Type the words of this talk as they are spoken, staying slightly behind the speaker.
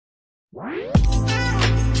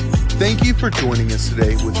Thank you for joining us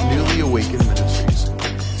today with Newly Awakened Ministries.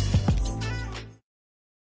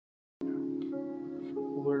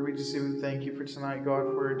 Lord, we just even thank you for tonight,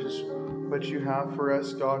 God, for just what you have for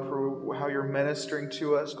us, God, for how you're ministering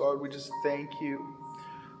to us, God. We just thank you,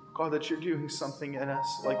 God, that you're doing something in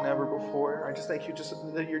us like never before. I just thank you just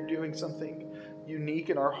that you're doing something unique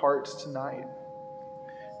in our hearts tonight.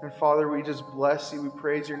 And Father, we just bless you. We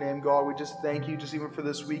praise your name, God. We just thank you just even for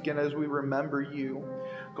this weekend as we remember you,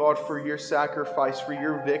 God, for your sacrifice, for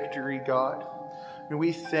your victory, God. And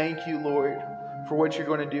we thank you, Lord, for what you're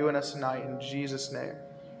going to do in us tonight. In Jesus' name.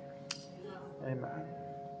 Amen.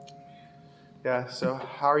 Yeah, so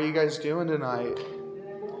how are you guys doing tonight?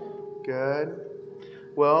 Good.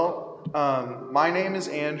 Well, my name is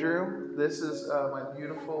Andrew. This is my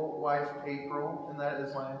beautiful wife, April, and that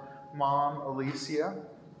is my mom, Alicia.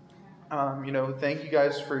 Thank you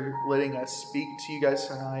guys for letting us speak to you guys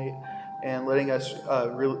tonight and letting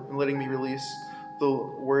me release the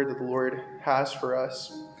word that the Lord has for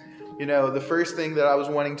us. The first thing that I was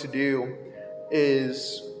wanting to do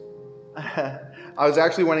is I was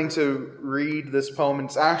actually wanting to read this poem, and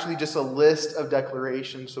it's actually just a list of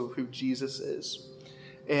declarations of who Jesus is.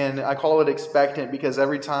 And I call it expectant because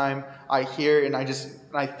every time I hear it and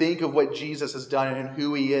I think of what Jesus has done and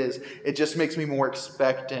who he is, it just makes me more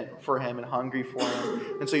expectant for him and hungry for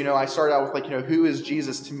him. And so, I started out with who is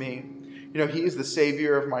Jesus to me? He is the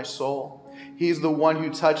Savior of my soul. He is the one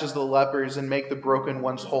who touches the lepers and make the broken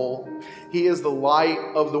ones whole. He is the light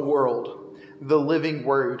of the world, the living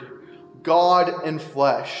word, God in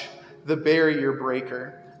flesh, the barrier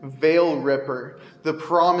breaker, veil ripper, the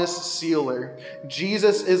promise sealer.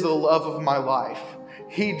 Jesus is the love of my life.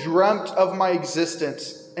 He dreamt of my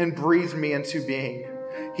existence and breathed me into being.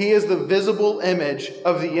 He is the visible image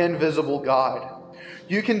of the invisible God.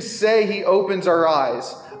 You can say he opens our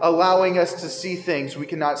eyes, allowing us to see things we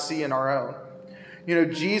cannot see in our own.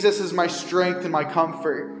 Jesus is my strength and my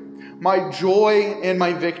comfort, my joy and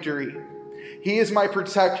my victory. He is my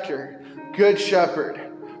protector, good shepherd,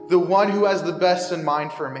 the one who has the best in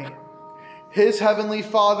mind for me. His heavenly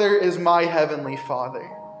Father is my heavenly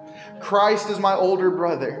Father. Christ is my older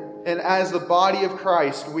brother, and as the body of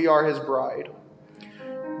Christ, we are his bride.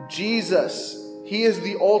 Jesus, he is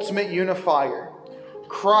the ultimate unifier.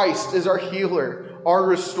 Christ is our healer, our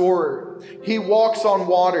restorer. He walks on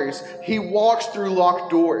waters. He walks through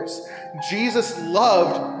locked doors. Jesus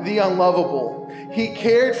loved the unlovable. He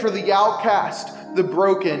cared for the outcast, the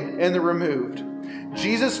broken, and the removed.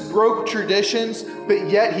 Jesus broke traditions, but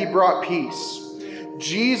yet he brought peace.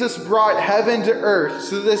 Jesus brought heaven to earth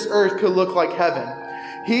so this earth could look like heaven.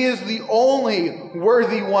 He is the only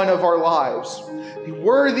worthy one of our lives,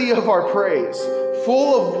 worthy of our praise,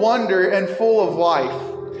 full of wonder and full of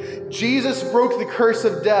life. Jesus broke the curse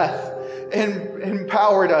of death and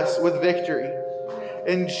empowered us with victory.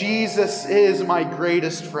 And Jesus is my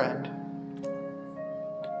greatest friend.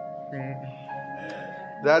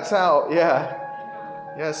 That's how, yeah.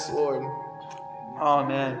 Yes, Lord. Oh,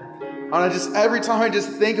 man. Every time I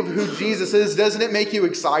just think of who Jesus is, doesn't it make you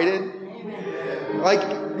excited?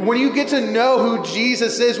 When you get to know who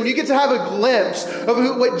Jesus is, when you get to have a glimpse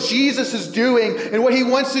of what Jesus is doing and what he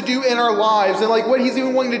wants to do in our lives and what he's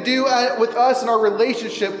even wanting to do with us in our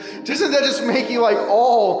relationship, doesn't that just make you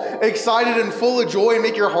all excited and full of joy and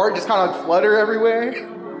make your heart just kind of flutter everywhere?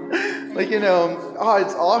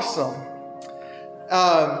 It's awesome.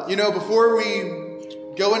 Before we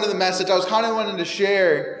go into the message, I was kind of wanting to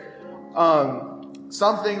share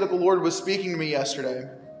something that the Lord was speaking to me yesterday.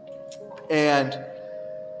 And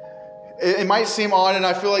it might seem odd, and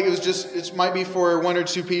I feel like it might be for one or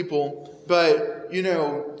two people. But,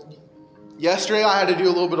 yesterday I had to do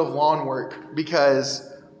a little bit of lawn work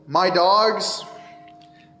because my dogs,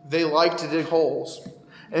 they like to dig holes.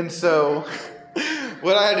 And so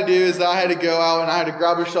what I had to do is I had to go out and I had to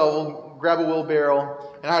grab a shovel, grab a wheelbarrow,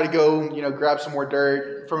 and I had to go, grab some more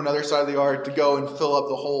dirt from another side of the yard to go and fill up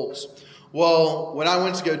the holes. Well, when I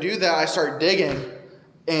went to go do that, I started digging,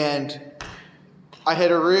 and I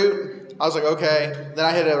hit a root. I was like, okay. Then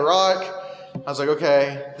I hit a rock. I was like,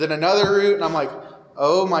 okay. Then another root, and I'm like,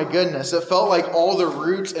 oh my goodness. It felt like all the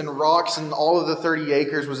roots and rocks and all of the 30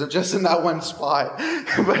 acres was just in that one spot.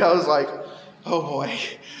 But I was like, oh boy.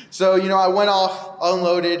 So, I went off,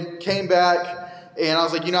 unloaded, came back, and I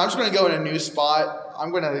was like, I'm just going to go in a new spot.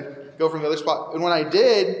 I'm going to go from the other spot. And when I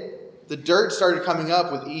did, the dirt started coming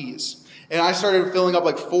up with ease. And I started filling up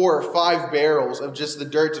 4 or 5 barrels of just the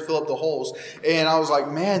dirt to fill up the holes. And I was like,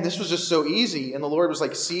 man, this was just so easy. And the Lord was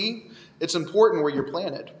like, see, it's important where you're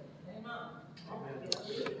planted.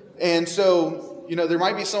 And so there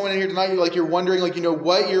might be someone in here tonight, you're wondering,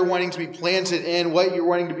 what you're wanting to be planted in, what you're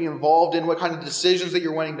wanting to be involved in, what kind of decisions that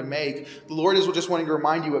you're wanting to make. The Lord is just wanting to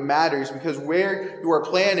remind you it matters, because where you are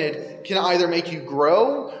planted can either make you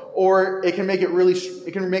grow, or it can make it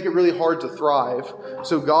really hard to thrive.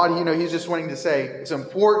 So God, He's just wanting to say, it's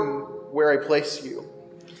important where I place you.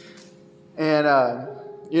 And,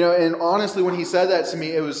 and honestly, when He said that to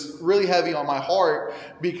me, it was really heavy on my heart,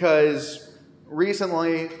 because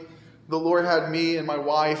recently the Lord had me and my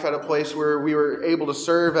wife at a place where we were able to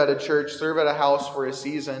serve at a church, serve at a house for a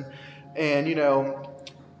season. And,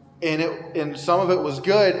 and some of it was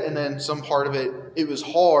good, and then some part of it was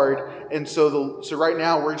hard. And so right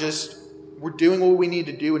now we're doing what we need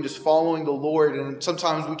to do and just following the Lord. And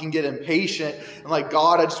sometimes we can get impatient and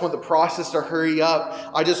God, I just want the process to hurry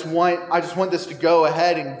up. I just want this to go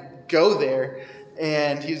ahead and go there.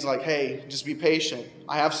 And He's like, hey, just be patient.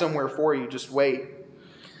 I have somewhere for you. Just wait.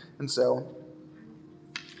 And so,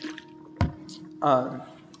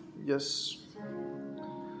 yes.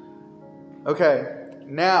 Okay,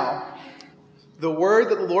 now, the word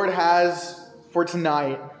that the Lord has for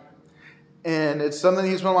tonight, and it's something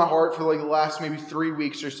He's put on my heart for the last maybe 3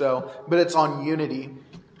 weeks or so, but it's on unity.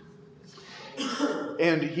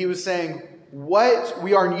 And He was saying, what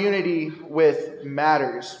we are in unity with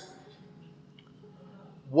matters.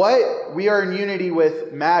 What we are in unity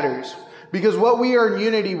with matters. Because what we are in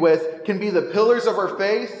unity with can be the pillars of our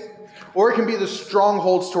faith, or it can be the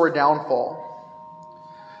strongholds to our downfall.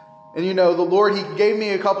 And the Lord, He gave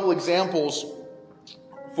me a couple examples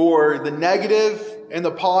for the negative and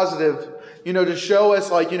the positive, to show us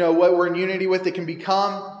what we're in unity with. It can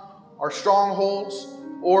become our strongholds,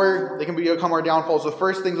 or they can become our downfalls. The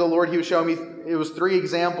first thing the Lord, He was showing me, it was 3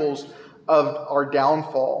 examples of our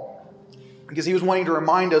downfall, because He was wanting to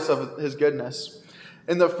remind us of His goodness.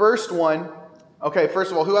 And the first one, okay, first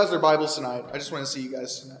of all, who has their Bibles tonight? I just want to see you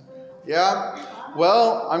guys tonight. Yeah?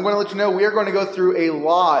 Well, I'm going to let you know we are going to go through a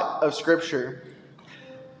lot of Scripture.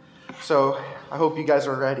 So I hope you guys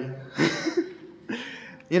are ready.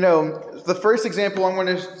 The first example I'm going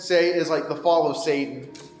to say is the fall of Satan.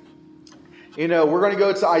 We're going to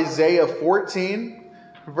go to Isaiah 14,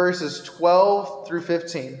 verses 12 through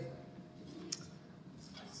 15.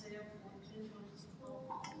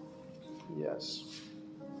 Yes.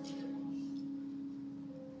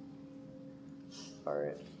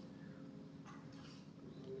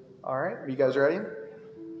 All right. Are you guys ready?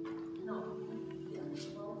 No.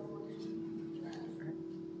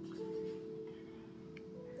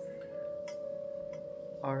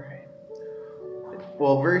 All right.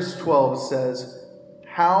 Well, verse 12 says,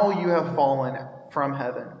 "How you have fallen from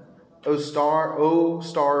heaven, O star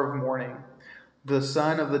of morning, the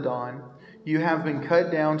son of the dawn. You have been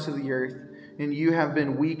cut down to the earth, and you have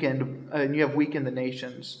weakened the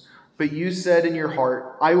nations. But you said in your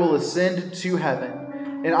heart, I will ascend to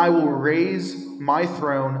heaven, and I will raise my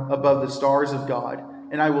throne above the stars of God,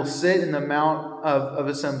 and I will sit in the mount of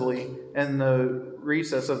assembly in the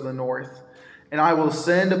recess of the north. And I will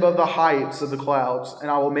ascend above the heights of the clouds, and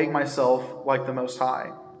I will make myself like the Most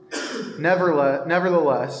High.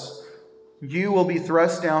 Nevertheless, you will be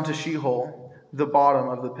thrust down to Sheol, the bottom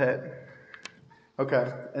of the pit."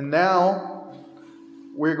 Okay, and now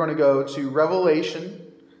we're going to go to Revelation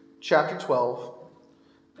chapter 12,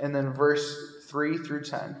 and then verse 3 through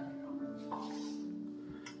 10.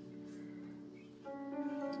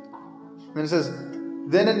 And it says,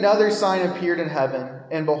 "Then another sign appeared in heaven,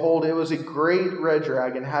 and behold, it was a great red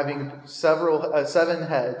dragon having 7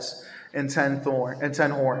 heads and 10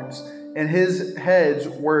 horns. And his heads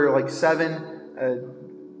were like 7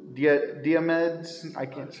 diadems." I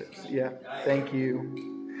can't say. Yeah, thank you.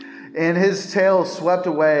 "And his tail swept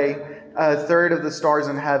away a third of the stars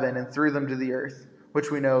in heaven and threw them to the earth,"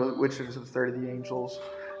 which we know, which is a third of the angels.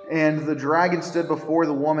 "And the dragon stood before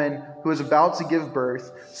the woman who was about to give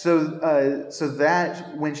birth, so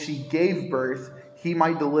that when she gave birth, he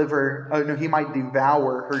might devour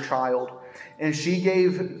her child. And she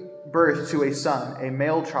gave birth to a son, a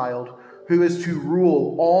male child, who is to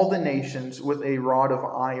rule all the nations with a rod of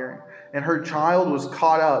iron. And her child was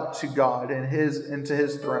caught up to God and into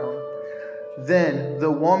his throne. Then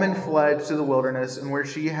the woman fled to the wilderness, and where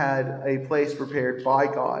she had a place prepared by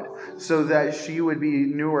God, so that she would be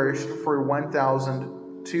nourished for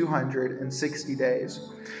 1,260 days.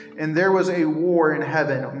 And there was a war in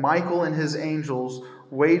heaven, Michael and his angels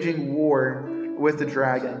waging war with the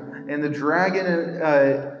dragon. And the dragon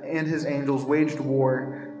and his angels waged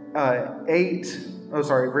war.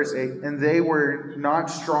 Verse 8. And they were not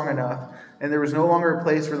strong enough, and there was no longer a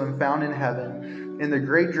place for them found in heaven. and the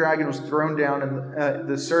great dragon was thrown down, and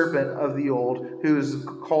the serpent of the old, who is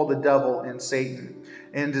called the devil and Satan,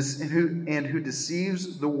 and who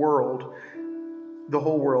deceives the world, the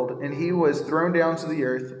whole world. And he was thrown down to the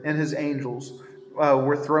earth, and his angels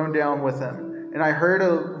were thrown down with him. And I heard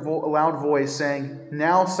a loud voice saying,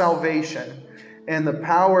 "Now salvation and the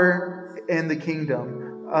power and the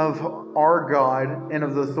kingdom of our God and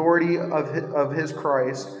of the authority of his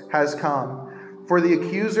Christ has come. For the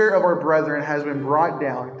accuser of our brethren has been brought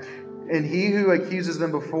down, and he who accuses them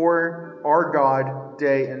before our God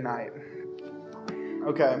day and night."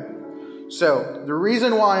 Okay, so the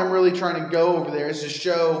reason why I'm really trying to go over there is to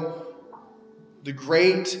show the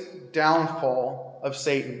great downfall of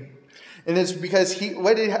Satan. And it's because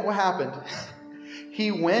what happened?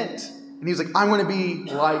 He went and he was like, "I'm going to be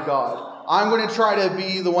like God. I'm going to try to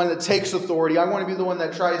be the one that takes authority. I want to be the one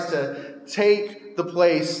that tries to take the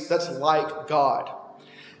place that's like God."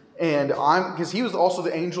 And because he was also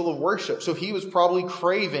the angel of worship, so he was probably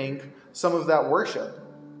craving some of that worship.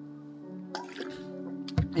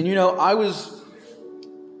 And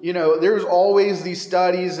there was always these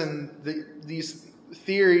studies and these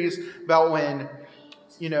theories about when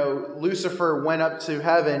Lucifer went up to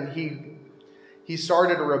heaven, he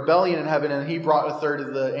started a rebellion in heaven, and he brought a third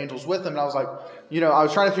of the angels with him. And I was like, I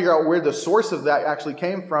was trying to figure out where the source of that actually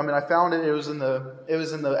came from, and I found it was in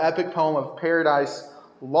the epic poem of Paradise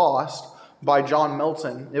Lost by John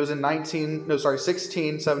Milton. It was in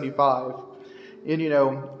 1675.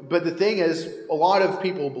 And but the thing is, a lot of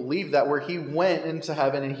people believe that where he went into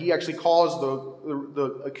heaven and he actually caused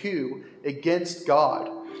a coup against God.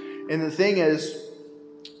 And the thing is,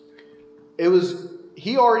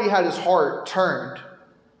 he already had his heart turned,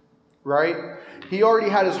 right? He already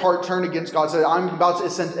had his heart turned against God. Said, "I'm about to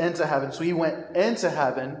ascend into heaven." So he went into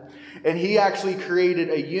heaven, and he actually created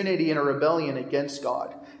a unity and a rebellion against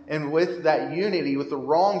God. And with that unity, with the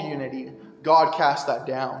wrong unity, God cast that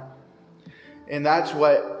down. And that's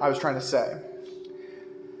what I was trying to say.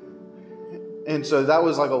 And so that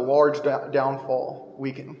was like a large downfall.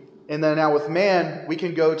 And then now with man, we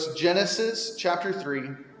can go to Genesis chapter 3,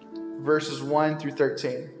 verses 1 through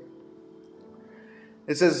 13.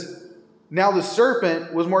 It says, "Now the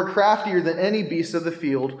serpent was more craftier than any beast of the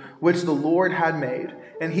field which the Lord had made.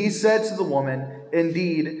 And he said to the woman,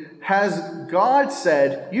 'Indeed, has God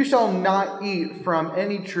said, you shall not eat from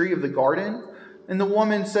any tree of the garden?' And the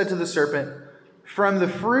woman said to the serpent, 'From the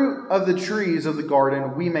fruit of the trees of the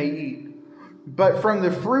garden we may eat. But from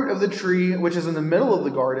the fruit of the tree which is in the middle of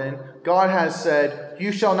the garden, God has said,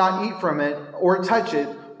 you shall not eat from it or touch it,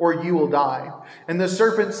 or you will die.' And the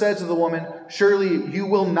serpent said to the woman, 'Surely you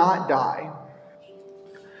will not die.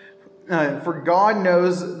 For God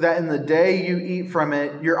knows that in the day you eat from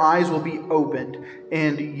it, your eyes will be opened,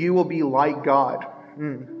 and you will be like God,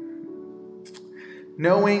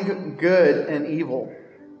 knowing good and evil.'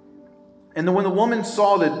 And when the woman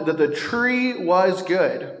saw that the tree was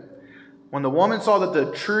good,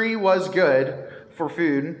 for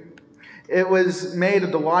food, it was made a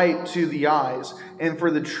delight to the eyes, and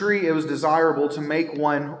for the tree it was desirable to make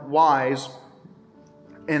one wise.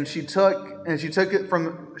 And she took it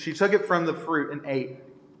from the fruit and ate.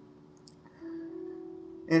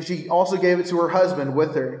 And she also gave it to her husband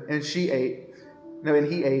with her, and he ate.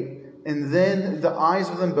 And then the eyes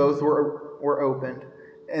of them both were opened,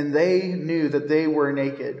 and they knew that they were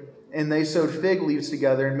naked. And they sewed fig leaves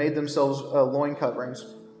together and made themselves loin coverings.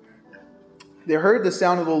 They heard the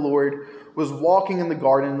sound of the Lord was walking in the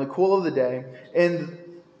garden in the cool of the day, and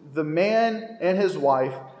the man and his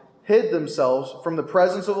wife hid themselves from the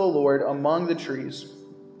presence of the Lord among the trees.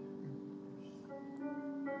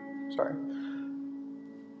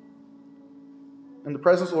 In the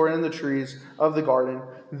presence of the Lord in the trees of the garden.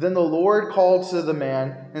 Then the Lord called to the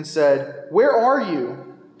man and said, 'Where are you?'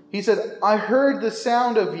 He said, 'I heard the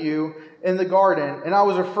sound of you in the garden, and I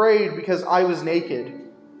was afraid because I was naked,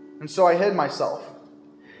 and so I hid myself.'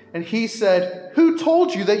 And he said, 'Who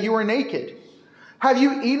told you that you were naked? Have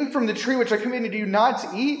you eaten from the tree which I commanded you not to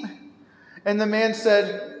eat?' And the man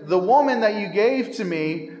said, 'The woman that you gave to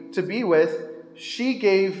me to be with, she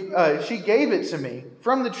gave it to me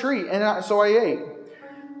from the tree, and so I ate.'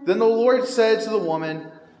 Then the Lord said to the woman,"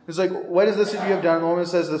 he's like, "What is this that you have done?" And the woman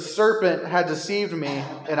says, "The serpent had deceived me,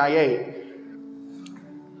 and I ate."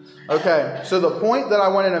 Okay, so the point that I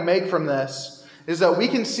wanted to make from this is that we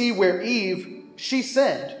can see where Eve, she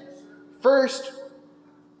sinned. First,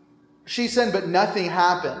 she sinned, but nothing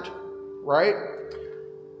happened, right?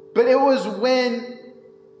 But it was when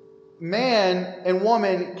man and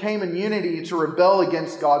woman came in unity to rebel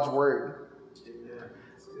against God's word.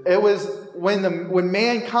 It was when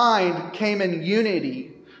mankind came in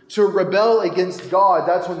unity to rebel against God,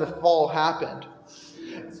 that's when the fall happened.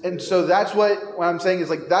 And so that's what I'm saying is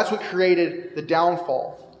like, that's what created the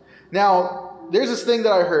downfall. Now, there's this thing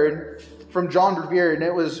that I heard from John Bevere, and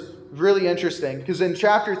it was really interesting. Because in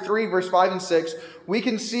chapter 3, verse 5 and 6, we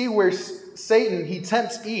can see where Satan, he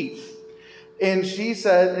tempts Eve. And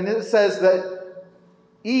it says that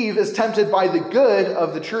Eve is tempted by the good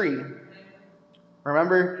of the tree.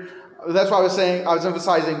 Remember? That's why I was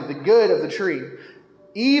emphasizing the good of the tree.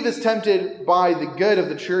 Eve is tempted by the good of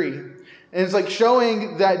the tree. And it's like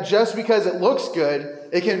showing that just because it looks good,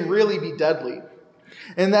 it can really be deadly.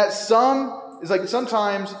 And that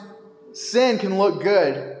sometimes sin can look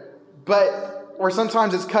good, or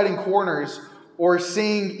sometimes it's cutting corners or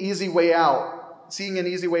seeing an easy way out.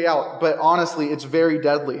 But honestly, it's very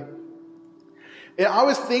deadly. And I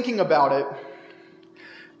was thinking about it,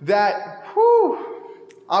 that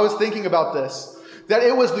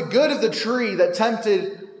it was the good of the tree that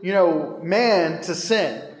tempted, man to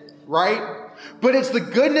sin, right? But it's the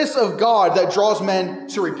goodness of God that draws men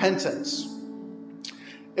to repentance.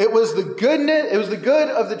 It was the good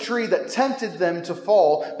of the tree that tempted them to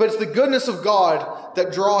fall, but it's the goodness of God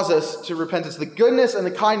that draws us to repentance. The goodness and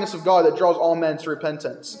the kindness of God that draws all men to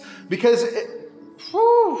repentance. Because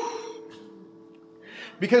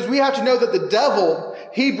we have to know that the devil,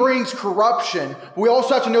 he brings corruption. We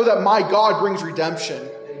also have to know that my God brings redemption.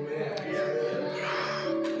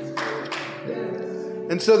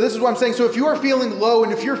 And so this is what I'm saying. So if you are feeling low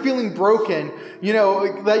and if you're feeling broken,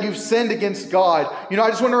 that you've sinned against God, I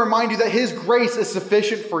just want to remind you that His grace is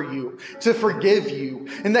sufficient for you to forgive you.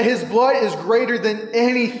 And that His blood is greater than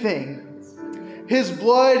anything. His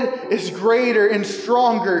blood is greater and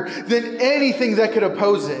stronger than anything that could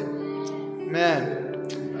oppose it. Amen.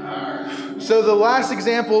 So the last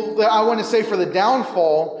example that I want to say for the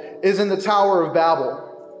downfall is in the Tower of Babel.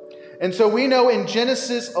 And so we know in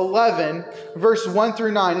Genesis 11, verse 1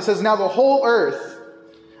 through 9, it says, now the whole earth.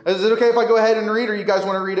 Is it okay if I go ahead and read, or you guys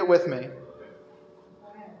want to read it with me?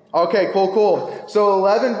 Okay, cool. So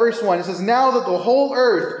 11, verse 1, it says, now that the whole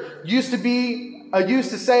earth used to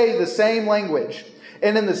say the same language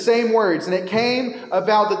and in the same words. And it came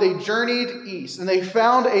about that they journeyed east, and they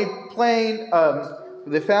found a plain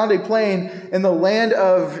in the land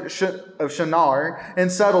of Shinar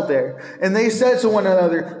and settled there. And they said to one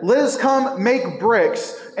another, let us come make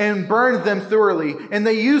bricks and burn them thoroughly. And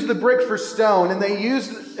they used the brick for stone, and they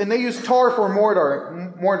used tar for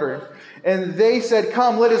mortar. And they said,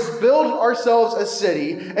 come, let us build ourselves a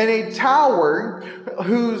city and a tower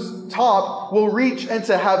whose top will reach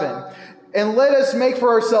into heaven. And let us make for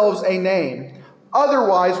ourselves a name.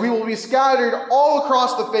 Otherwise, we will be scattered all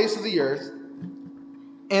across the face of the earth.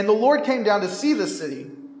 And the Lord came down to see the city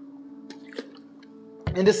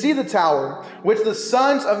and to see the tower, which the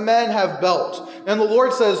sons of men have built. And the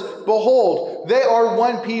Lord says, behold, they are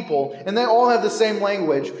one people, and they all have the same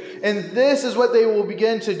language. And this is what they will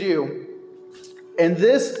begin to do.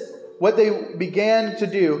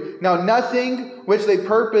 Now nothing which they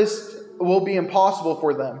purposed will be impossible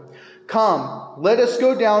for them. Come, let us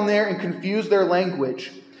go down there and confuse their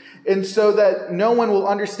language, and so that no one will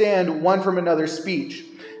understand one from another's speech.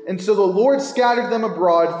 And so the Lord scattered them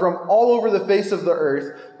abroad from all over the face of the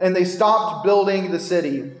earth, and they stopped building the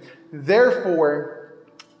city. Therefore,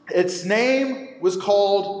 its name was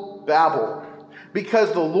called Babel,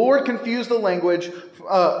 because the Lord confused the language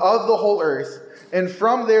of the whole earth. And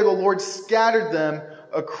from there, the Lord scattered them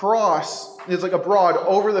abroad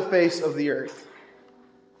over the face of the earth.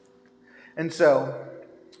 And so,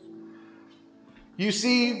 you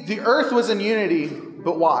see, the earth was in unity,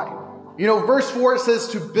 but why? Verse 4, it says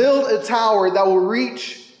to build a tower that will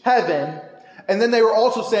reach heaven. And then they were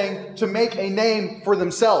also saying to make a name for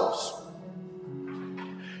themselves.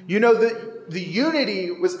 The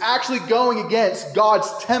unity was actually going against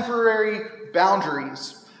God's temporary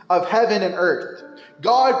boundaries of heaven and earth.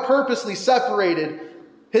 God purposely separated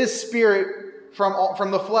His spirit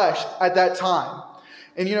from the flesh at that time.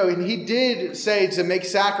 And He did say to make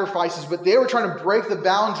sacrifices, but they were trying to break the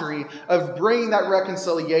boundary of bringing that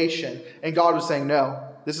reconciliation. And God was saying, no,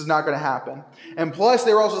 this is not going to happen. And plus,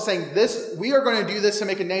 they were also saying, we are going to do this to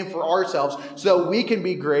make a name for ourselves, so that we can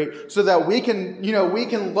be great, so that we can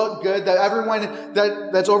look good, that everyone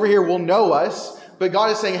that's over here will know us. But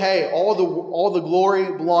God is saying, hey, all the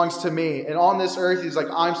glory belongs to me. And on this earth, He's like,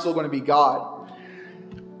 I'm still going to be God.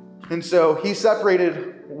 And so He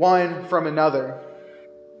separated one from another.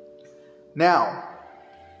 Now,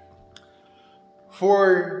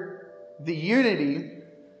 for the unity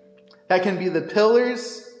that can be the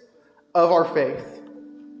pillars of our faith,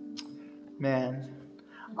 man,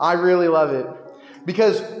 I really love it.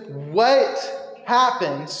 Because what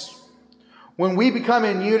happens when we become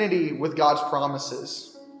in unity with God's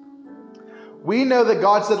promises. We know that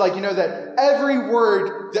God said, that every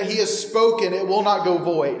word that he has spoken, it will not go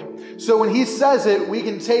void. So when he says it, we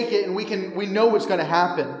can take it and we know what's going to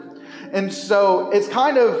happen. And so it's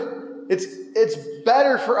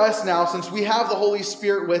better for us now, since we have the Holy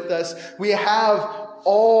Spirit with us. We have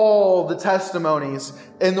all the testimonies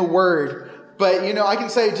in the word. But, I can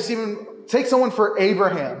say, just even take someone for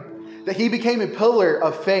Abraham, that he became a pillar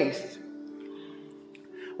of faith,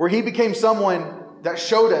 where he became someone that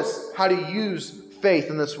showed us how to use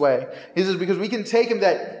faith in this way. He says, because we can take him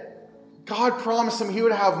that God promised him he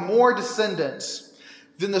would have more descendants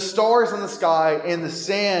than the stars in the sky and the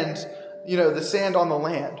sand, the sand on the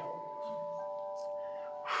land.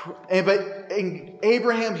 But in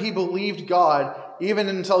Abraham, he believed God even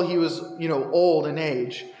until he was, old in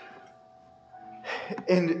age.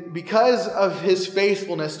 And because of his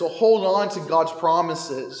faithfulness to hold on to God's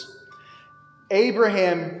promises,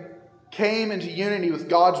 Abraham came into unity with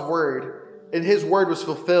God's word, and his word was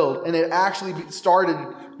fulfilled. And it actually started,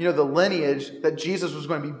 the lineage that Jesus was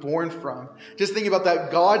going to be born from. Just think about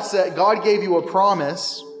that. God gave you a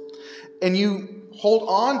promise, and you hold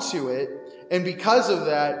on to it. And because of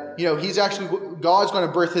that, God's going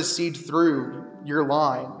to birth his seed through your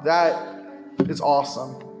line. That is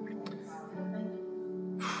awesome.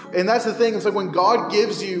 And that's the thing. It's like when God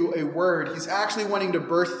gives you a word, he's actually wanting to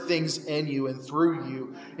birth things in you and through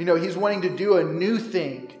you. He's wanting to do a new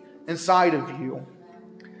thing inside of you.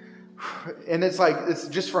 And it's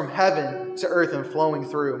just from heaven to earth and flowing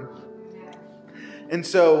through. And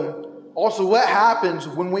so also, what happens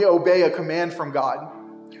when we obey a command from God?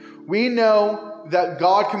 We know that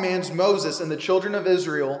God commands Moses and the children of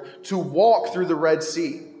Israel to walk through the Red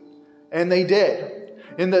Sea. And they did.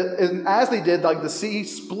 And as they did, the sea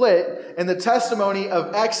split, and the testimony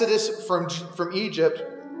of Exodus from Egypt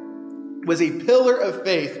was a pillar of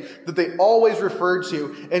faith that they always referred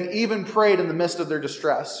to and even prayed in the midst of their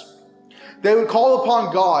distress. They would call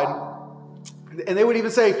upon God, and they would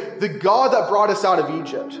even say, the God that brought us out of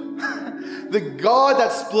Egypt, the God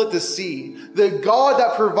that split the sea, the God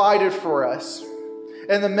that provided for us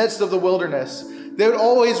in the midst of the wilderness. They would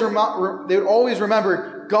always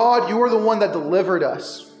remember, God, you are the one that delivered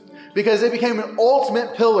us, because it became an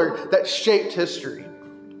ultimate pillar that shaped history.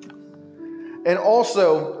 And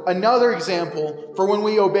also, another example for when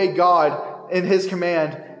we obey God in his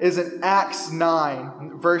command is in Acts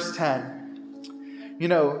 9, verse 10.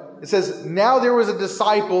 It says, now there was a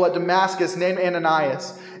disciple at Damascus named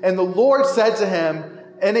Ananias, and the Lord said to him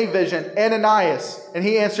in a vision, Ananias. And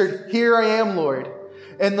he answered, here I am, Lord.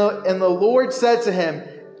 And the Lord said to him,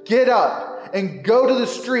 get up and go to the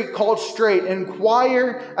street called Straight, and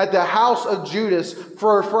inquire at the house of Judas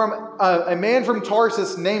from a man from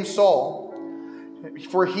Tarsus named Saul,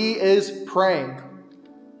 for he is praying.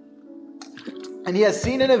 And he has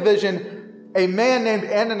seen in a vision a man named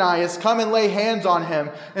Ananias come and lay hands on him,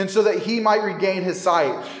 and so that he might regain his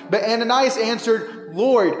sight. But Ananias answered,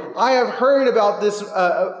 Lord, I have heard about this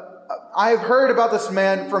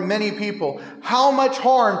man from many people, how much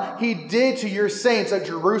harm he did to your saints at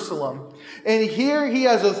Jerusalem. And here he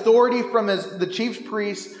has authority from the chief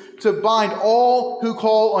priests to bind all who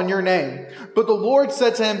call on your name. But the Lord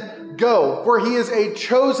said to him, go, for he is a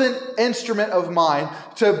chosen instrument of mine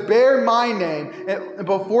to bear my name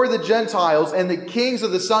before the Gentiles and the kings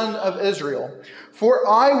of the sons of Israel. For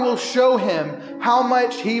I will show him how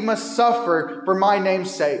much he must suffer for my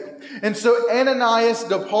name's sake. And so Ananias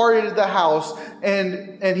departed the house,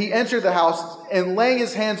 and he entered the house, and laying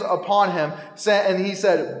his hands upon him, and he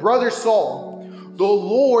said, Brother Saul, the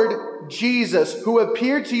Lord Jesus, who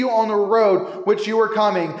appeared to you on the road which you were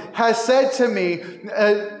coming, has said to me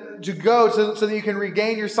to go so that you can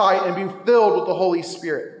regain your sight and be filled with the Holy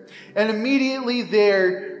Spirit. And immediately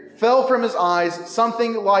there fell from his eyes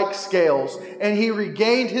something like scales, and he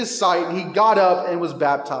regained his sight, and he got up and was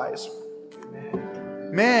baptized.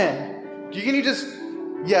 Man, can you just,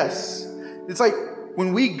 yes. It's like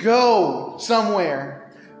when we go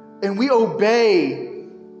somewhere and we obey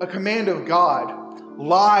a command of God,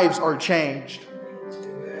 lives are changed.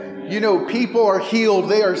 People are healed,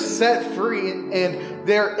 they are set free, and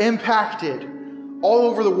they're impacted all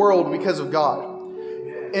over the world because of God.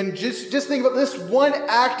 And just think about this one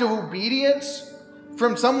act of obedience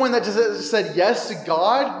from someone that just said yes to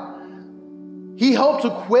God. He helped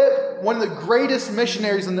equip one of the greatest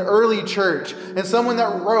missionaries in the early church, and someone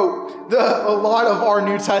that wrote a lot of our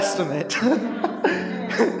New Testament.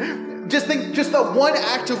 Just that one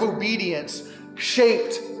act of obedience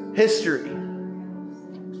shaped history.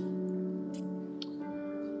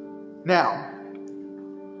 Now,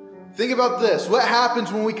 Think about this. What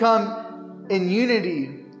happens when we come in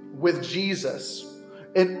unity with Jesus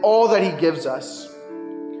and all that he gives us?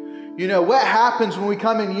 What happens when we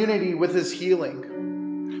come in unity with his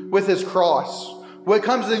healing, with his cross? What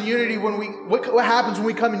happens when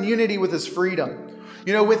we come in unity with his freedom?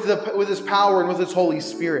 With his power and with his Holy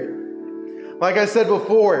Spirit. Like I said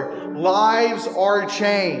before, lives are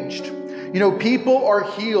changed. People are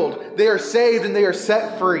healed. They are saved and they are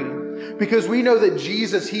set free. Because we know that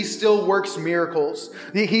Jesus, he still works miracles.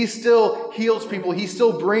 He still heals people. He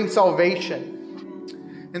still brings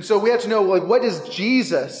salvation. And so we have to know, what does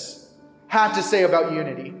Jesus have to say about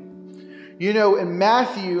unity? In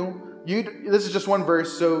Matthew, this is just one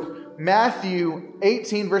verse. So Matthew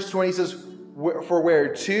 18 verse 20 says, "For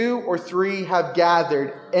where 2 or 3 have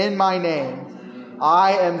gathered in my name,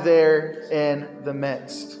 I am there in the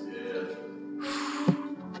midst."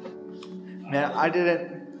 Man,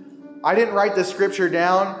 I didn't write this scripture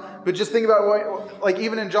down, but just think about what,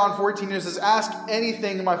 even in John 14, it says, "Ask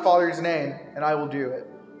anything in my Father's name, and I will do it."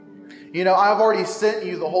 I've already sent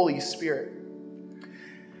you the Holy Spirit.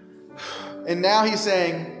 And now he's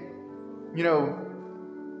saying,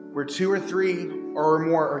 where 2 or 3 or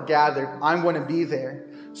more are gathered, I'm going to be there.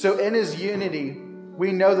 So in his unity,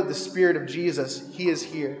 we know that the Spirit of Jesus, he is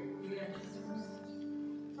here.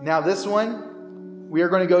 Now this one, we are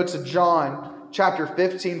going to go to John chapter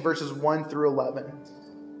 15, verses 1 through 11.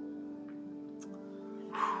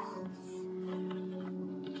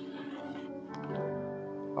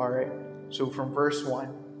 All right, so from verse 1,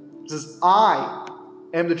 it says, "I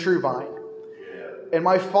am the true vine, and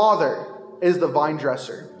my Father is the vine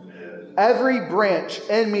dresser. Every branch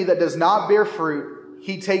in me that does not bear fruit,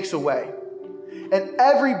 he takes away. And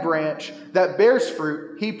every branch that bears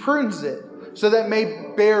fruit, he prunes it, so that it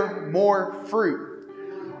may bear more fruit.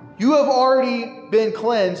 You have already been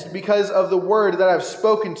cleansed because of the word that I have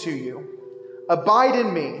spoken to you. Abide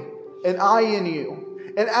in me, and I in you.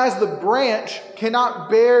 And as the branch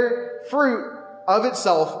cannot bear fruit of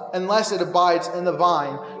itself unless it abides in the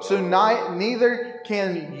vine, so neither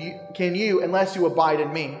can you unless you abide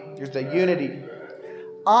in me." Here's the unity.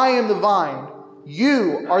 "I am the vine,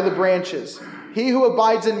 you are the branches. He who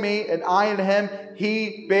abides in me and I in him,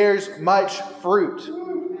 he bears much fruit.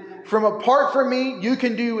 Apart from me, you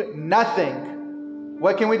can do nothing."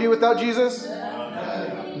 What can we do without Jesus?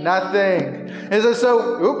 Nothing. And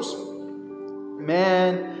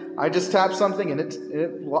man, I just tapped something and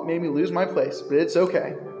it made me lose my place, but it's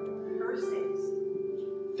okay.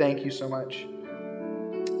 Thank you so much.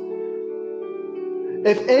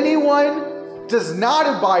 "If anyone does not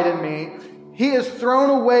abide in me, he is thrown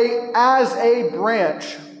away as a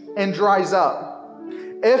branch and dries up.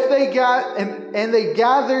 If they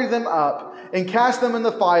gather them up and cast them in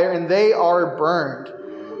the fire, and they are burned.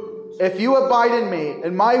 If you abide in me,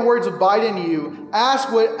 and my words abide in you,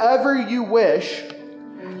 ask whatever you wish,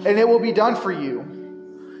 and it will be done for you."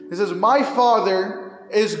 It says, "My Father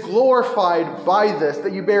is glorified by this,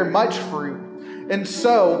 that you bear much fruit, and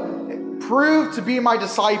so prove to be my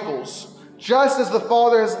disciples, just as the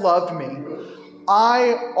Father has loved me. I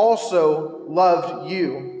have also loved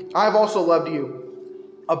you.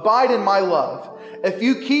 Abide in my love. If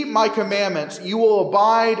you keep my commandments, you will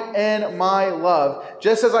abide in my love,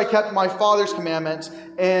 just as I kept my Father's commandments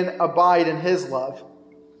and abide in his love.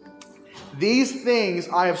 These things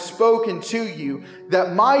I have spoken to you,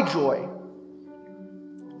 that my joy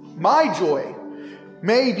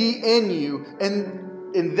may be in you,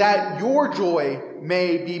 and that your joy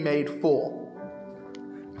may be made full."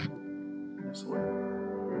 Yes, Lord.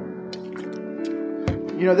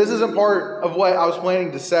 This isn't part of what I was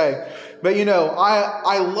planning to say, but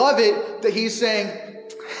I love it that he's saying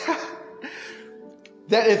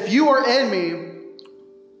that if you are in me,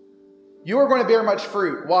 you are going to bear much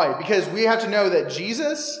fruit. Why? Because we have to know that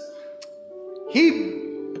Jesus,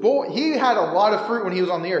 he had a lot of fruit when he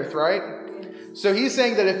was on the earth, right? So he's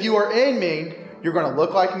saying that if you are in me, you're going to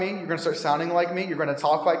look like me, you're going to start sounding like me, you're going to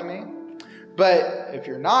talk like me. But if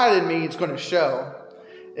you're not in me, it's going to show.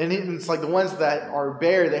 And it's like the ones that are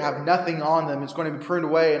bare, they have nothing on them. It's going to be pruned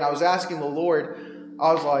away. And I was asking the Lord,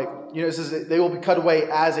 I was like, it says they will be cut away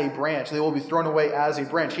as a branch. They will be thrown away as a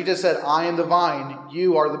branch. He just said, "I am the vine,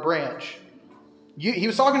 you are the branch." He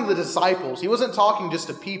was talking to the disciples. He wasn't talking just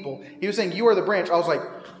to people. He was saying, "You are the branch." I was like,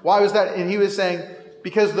 why was that? And he was saying,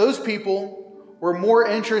 because those people were more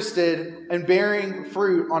interested in bearing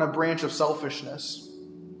fruit on a branch of selfishness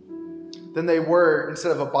than they were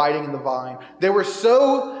instead of abiding in the vine. They were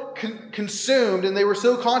so consumed and they were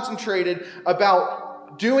so concentrated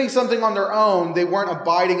about doing something on their own, they weren't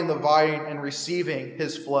abiding in the vine and receiving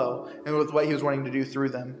his flow and with what he was wanting to do through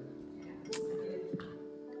them.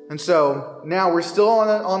 And so now we're still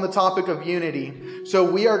on the topic of unity. So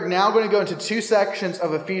we are now going to go into two sections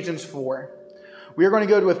of Ephesians 4. We are going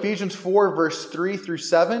to go to Ephesians 4, verse 3 through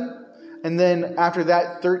 7, and then after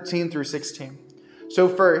that, 13 through 16. So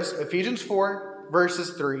first, Ephesians 4,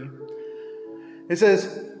 verses 3. It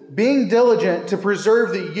says, being diligent to preserve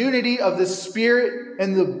the unity of the Spirit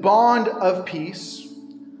and the bond of peace,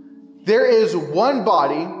 there is one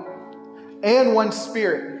body and one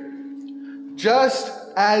Spirit, just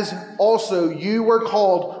as also you were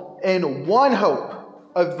called in one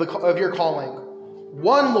hope of your calling,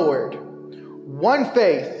 one Lord, one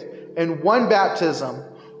faith, and one baptism,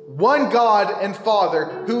 one God and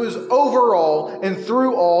Father who is over all and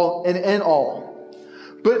through all and in all.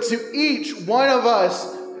 But to each one of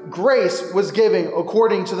us grace was given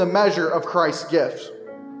according to the measure of Christ's gift.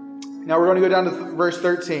 Now we're going to go down to verse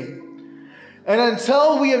 13. And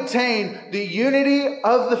until we obtain the unity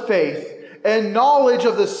of the faith and knowledge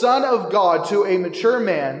of the Son of God to a mature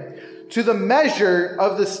man, to the measure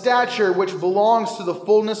of the stature which belongs to the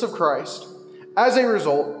fullness of Christ. As a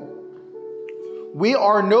result, we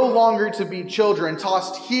are no longer to be children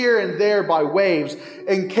tossed here and there by waves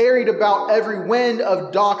and carried about every wind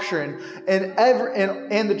of doctrine and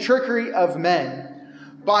the trickery of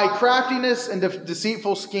men by craftiness and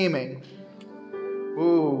deceitful scheming.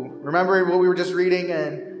 Ooh, remember what we were just reading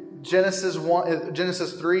in Genesis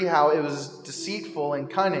 3, how it was deceitful and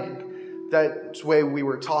cunning. That's the way we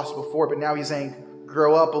were tossed before, but now he's saying,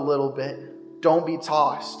 grow up a little bit. Don't be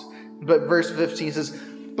tossed. But verse 15 says,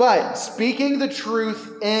 but speaking the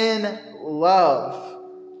truth in love,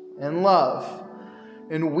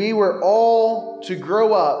 and we were all to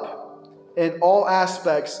grow up in all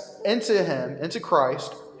aspects into him, into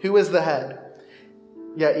Christ, who is the head.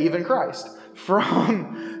 Yeah, even Christ, from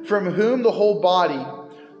whom the whole body,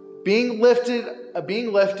 being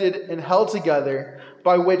lifted and held together,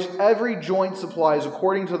 by which every joint supplies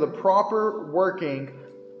according to the proper working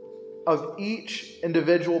of each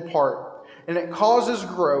individual part, and it causes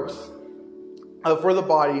growth for the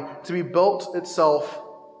body to be built itself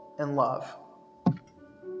in love.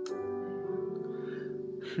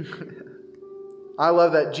 I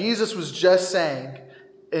love that. Jesus was just saying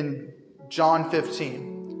in John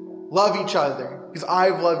 15, love each other because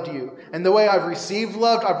I've loved you. And the way I've received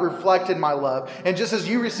love, I've reflected my love. And just as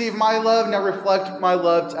you receive my love, now reflect my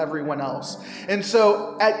love to everyone else. And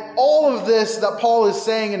so at all of this that Paul is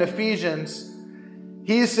saying in Ephesians,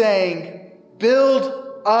 he's saying,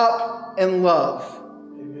 build up in love.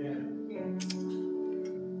 Amen.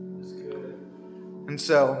 That's good. And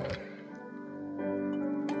so,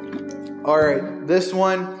 all right, this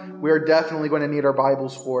one we are definitely going to need our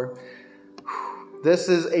Bibles for. This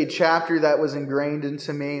is a chapter that was ingrained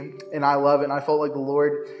into me, and I love it. And I felt like the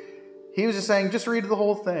Lord, he was just saying, just read the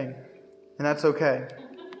whole thing, and that's okay.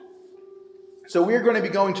 So we are going to be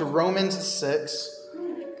going to Romans 6,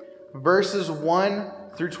 verses 1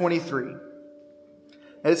 through 23.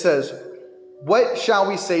 And it says, what shall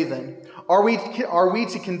we say then? Are we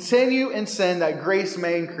to continue in sin that grace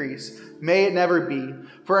may increase? May it never be.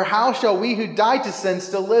 For how shall we who died to sin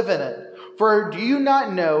still live in it? For do you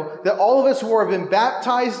not know that all of us who have been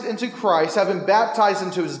baptized into Christ have been baptized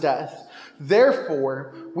into his death?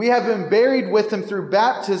 Therefore, we have been buried with him through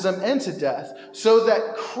baptism into death, so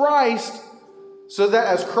that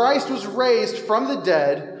as Christ was raised from the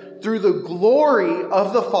dead through the glory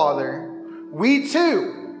of the Father, we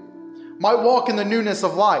too might walk in the newness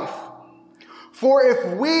of life. For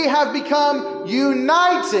if we have become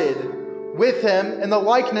united with him in the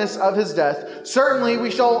likeness of his death, certainly we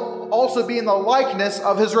shall also be in the likeness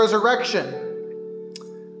of his resurrection.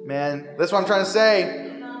 Man, that's what I'm trying to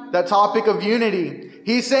say. That topic of unity.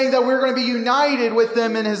 He's saying that we're going to be united with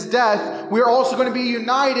him in his death. We're also going to be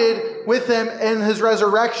united with him in his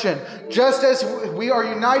resurrection. Just as we are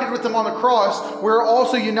united with him on the cross, we're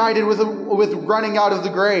also united with running out of the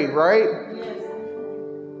grave, right? Yes.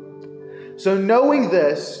 So knowing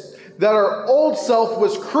this, that our old self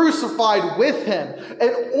was crucified with him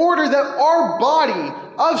in order that our body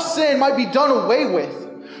of sin might be done away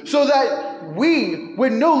with, so that we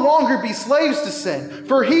would no longer be slaves to sin.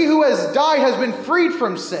 For he who has died has been freed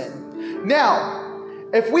from sin. Now,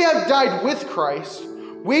 if we have died with Christ,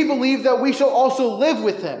 we believe that we shall also live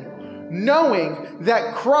with him, knowing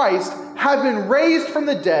that Christ, having been raised from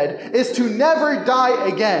the dead, is to never die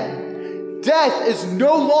again. Death is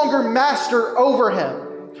no longer master over him.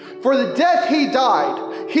 For the death he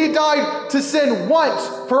died to sin once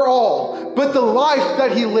for all. But the life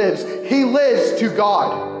that he lives to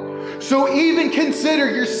God. So even consider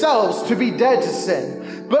yourselves to be dead to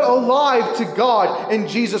sin, but alive to God in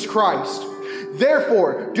Jesus Christ.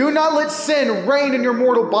 Therefore, do not let sin reign in your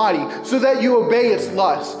mortal body, so that you obey its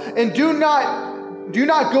lusts. And do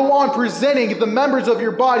not go on presenting the members of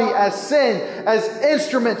your body as sin, as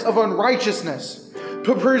instruments of unrighteousness.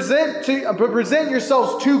 But present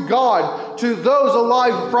yourselves to God, to those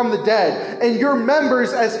alive from the dead, and your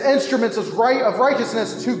members as instruments of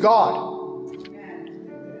righteousness to God.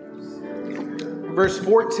 Verse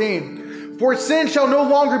 14. For sin shall no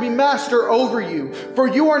longer be master over you, for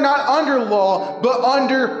you are not under law, but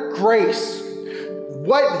under grace.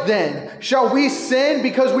 What then? Shall we sin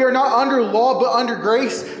because we are not under law, but under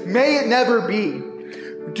grace? May it never be.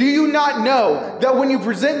 Do you not know that when you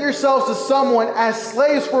present yourselves to someone as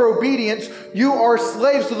slaves for obedience, you are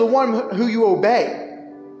slaves to the one who you obey?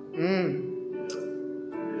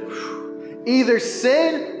 Either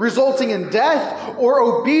sin resulting in death or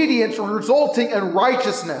obedience resulting in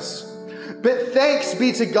righteousness. But thanks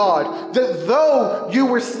be to God that though you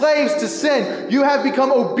were slaves to sin, you have become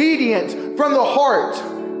obedient from the heart.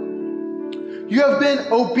 You have been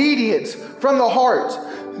obedient from the heart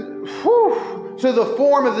to the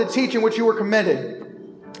form of the teaching which you were committed.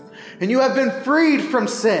 And you have been freed from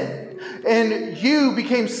sin, and you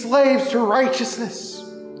became slaves to righteousness.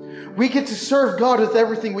 We get to serve God with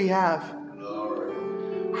everything we have.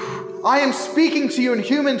 I am speaking to you in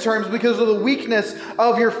human terms because of the weakness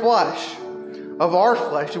of your flesh, of our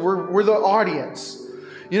flesh. We're the audience.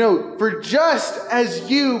 For just as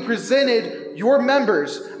you presented your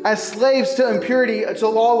members as slaves to impurity, to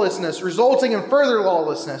lawlessness, resulting in further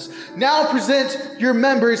lawlessness, now present your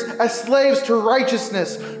members as slaves to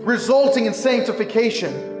righteousness, resulting in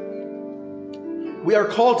sanctification. We are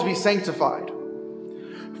called to be sanctified.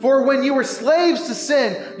 For when you were slaves to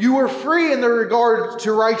sin, you were free in the regard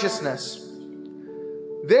to righteousness.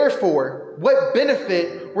 Therefore, what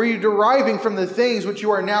benefit were you deriving from the things which you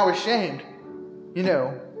are now ashamed?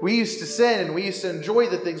 We used to sin and we used to enjoy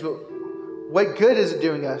the things, but what good is it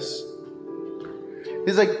doing us?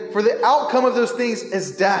 It's like, for the outcome of those things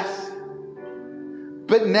is death.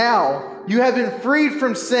 But now, you have been freed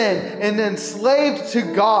from sin and enslaved to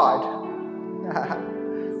God.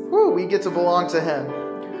 We get to belong to Him.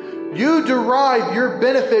 You derive your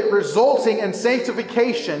benefit resulting in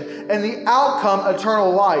sanctification and the outcome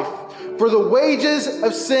eternal life. For the wages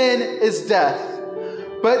of sin is death.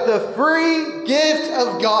 But the free gift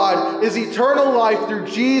of God is eternal life through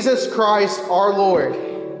Jesus Christ our Lord.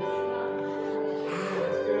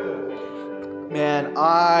 Man,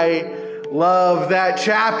 I love that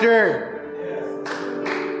chapter.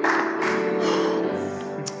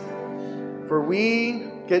 For we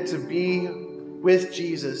get to be with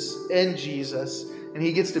Jesus, in Jesus, and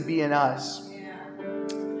He gets to be in us.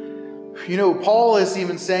 Paul is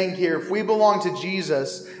even saying here, if we belong to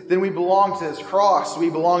Jesus, then we belong to His cross. We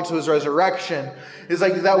belong to His resurrection. It's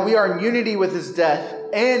like that we are in unity with His death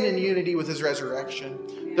and in unity with His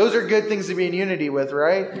resurrection. Those are good things to be in unity with,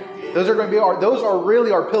 right? Those are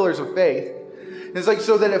really our pillars of faith. It's like,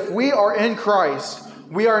 so that if we are in Christ,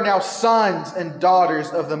 we are now sons and daughters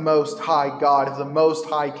of the Most High God, of the Most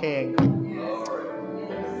High King.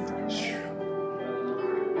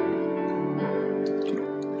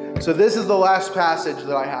 So this is the last passage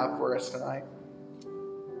that I have for us tonight.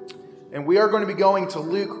 And we are going to be going to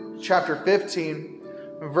Luke chapter 15,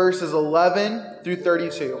 verses 11 through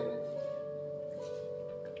 32.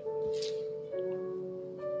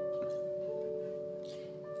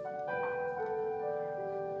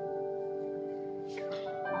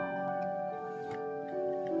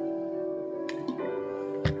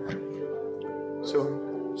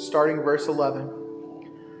 So, starting verse 11.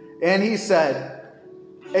 And he said,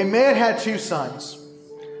 a man had 2 sons,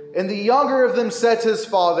 and the younger of them said to his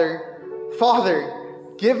father, Father,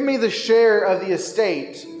 give me the share of the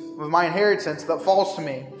estate of my inheritance that falls to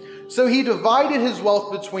me. So he divided his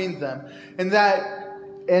wealth between them,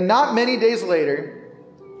 and not many days later,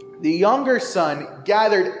 the younger son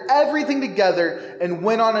gathered everything together and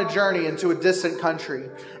went on a journey into a distant country,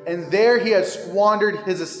 and there he had squandered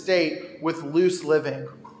his estate with loose living.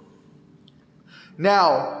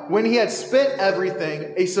 Now, when he had spent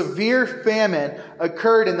everything, a severe famine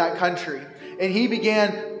occurred in that country, and he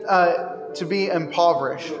began to be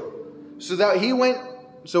impoverished. So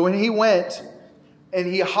when he went, and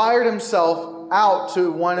he hired himself out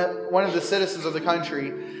to one of the citizens of the country,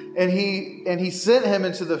 and he sent him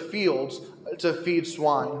into the fields to feed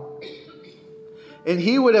swine. And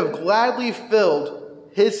he would have gladly filled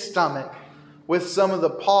his stomach with some of the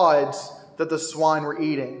pods that the swine were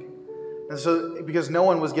eating. And so, because no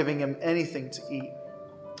one was giving him anything to eat.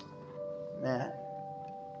 Man.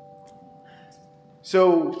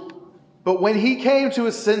 So, but when he came to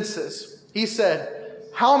his senses, he said,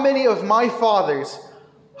 how many of my father's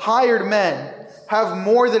hired men have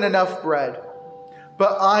more than enough bread,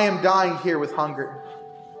 but I am dying here with hunger?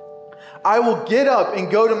 I will get up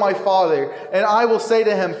and go to my father, and I will say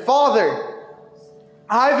to him, Father,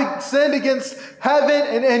 I've sinned against heaven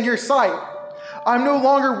and in your sight. I'm no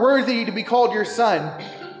longer worthy to be called your son.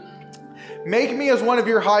 Make me as one of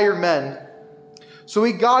your hired men. So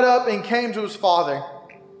he got up and came to his father.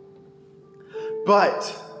 But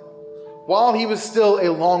while he was still a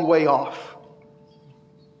long way off,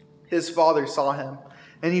 his father saw him,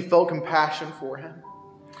 and he felt compassion for him.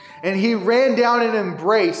 And he ran down and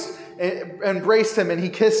embraced him, and he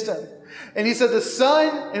kissed him. And he said, the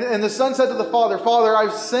son said to the father, Father,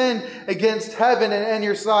 I've sinned against heaven and in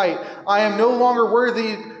your sight. I am no longer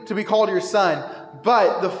worthy to be called your son.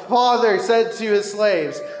 But the father said to his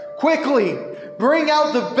slaves, quickly, bring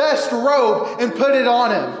out the best robe and put it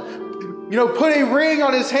on him. Put a ring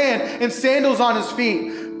on his hand and sandals on his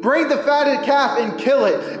feet. Bring the fatted calf and kill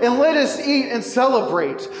it, and let us eat and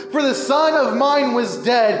celebrate. For the son of mine was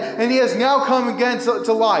dead, and he has now come again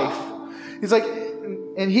to life. He's like,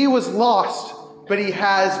 and he was lost, but he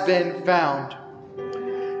has been found.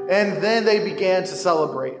 And then they began to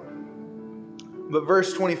celebrate. But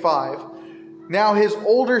verse 25, now his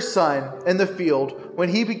older son in the field, when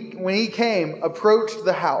he came, approached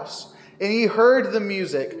the house, and he heard the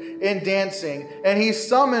music and dancing, and he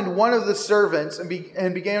summoned one of the servants and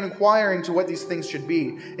began inquiring to what these things should be.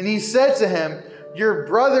 And he said to him, your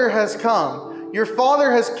brother has come. Your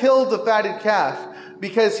father has killed the fatted calf,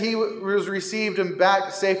 because he was received him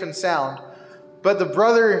back safe and sound. But the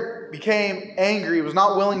brother became angry, was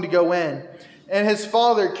not willing to go in. And his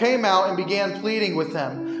father came out and began pleading with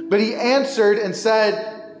him. But he answered and he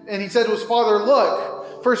said to his father,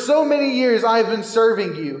 look, for so many years I have been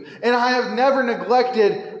serving you, and I have never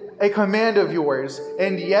neglected a command of yours.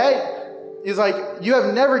 And yet, he's like, you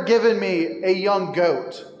have never given me a young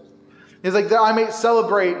goat. He's like, that I may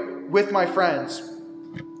celebrate with my friends.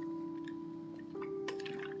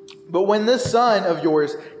 But when this son of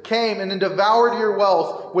yours came and devoured your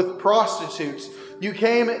wealth with prostitutes, you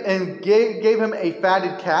came and gave him a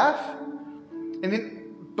fatted calf?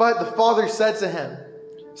 But the father said to him,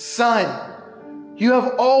 son, you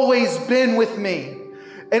have always been with me,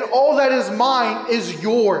 and all that is mine is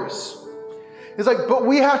yours. It's like, but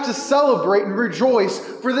we have to celebrate and rejoice,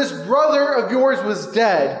 for this brother of yours was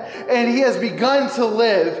dead, and he has begun to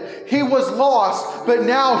live. He was lost, but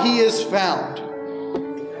now he is found.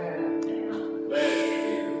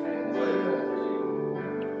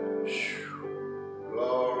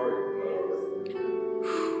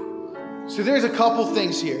 So there's a couple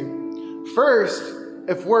things here. First,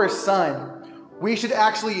 if we're a son, we should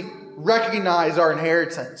actually recognize our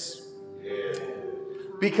inheritance.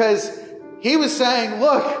 Because he was saying,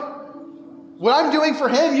 look, what I'm doing for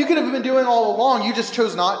him, you could have been doing all along. You just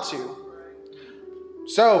chose not to.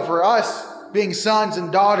 So for us, being sons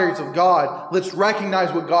and daughters of God, let's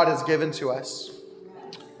recognize what God has given to us.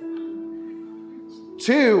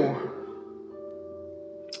 2,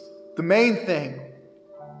 the main thing.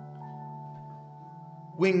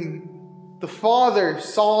 When the father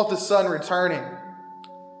saw the son returning,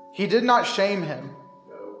 he did not shame him.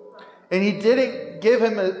 And he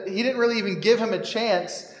didn't really even give him a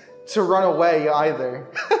chance to run away either.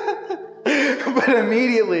 But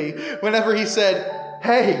immediately, whenever he said,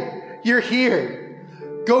 hey, you're here,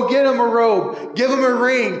 go get him a robe, give him a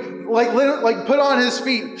ring, like put on his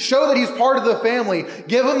feet, show that he's part of the family,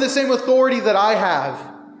 give him the same authority that I have.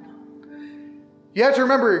 You have to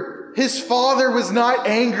remember, his father was not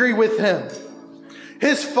angry with him.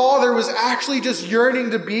 His father was actually just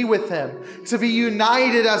yearning to be with him, to be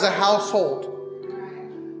united as a household.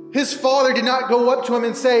 His father did not go up to him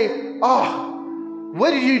and say, oh,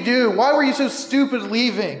 what did you do? Why were you so stupid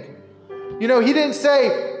leaving? He didn't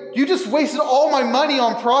say, you just wasted all my money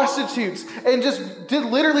on prostitutes and just did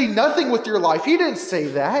literally nothing with your life. He didn't say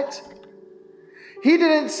that. He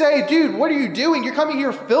didn't say, dude, what are you doing? You're coming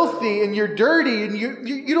here filthy and you're dirty and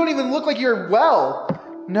you don't even look like you're well.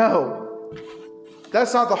 No,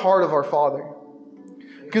 that's not the heart of our Father.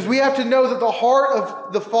 Because we have to know that the heart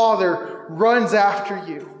of the Father runs after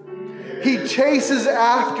you. He chases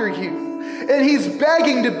after you. And He's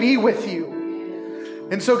begging to be with you.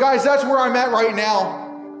 And so guys, that's where I'm at right now.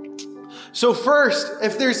 So first,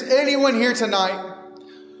 if there's anyone here tonight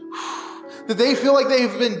that they feel like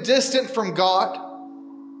they've been distant from God,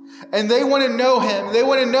 and they want to know Him, they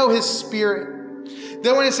want to know His Spirit,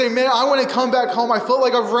 they want to say, man, I want to come back home. I feel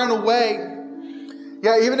like I've run away.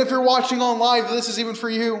 Yeah, even if you're watching online, this is even for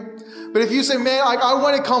you. But if you say, man, I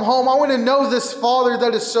want to come home. I want to know this Father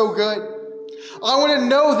that is so good. I want to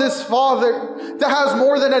know this Father that has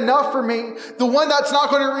more than enough for me. The one that's not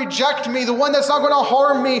going to reject me. The one that's not going to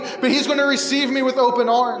harm me, but he's going to receive me with open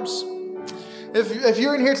arms. If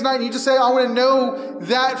you're in here tonight and you just say, I want to know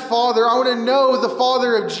that Father. I want to know the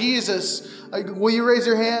Father of Jesus. Will you raise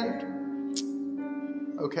your hand?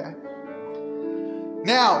 Okay.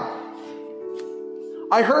 Now,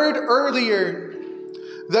 I heard earlier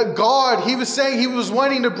that God, he was saying he was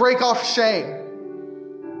wanting to break off shame.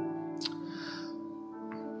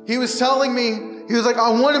 He was telling me, he was like, I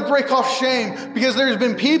want to break off shame because there's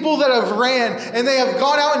been people that have ran and they have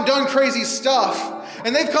gone out and done crazy stuff.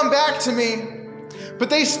 And they've come back to me, but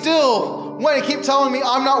they still want to keep telling me,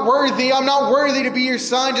 I'm not worthy. I'm not worthy to be your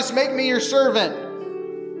son. Just make me your servant.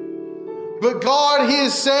 But God, he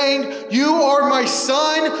is saying, you are my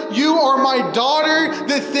son. You are my daughter.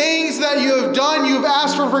 The things that you have done, you've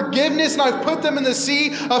asked for forgiveness, and I've put them in the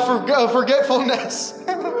sea of forgetfulness.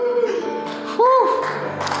 Whew.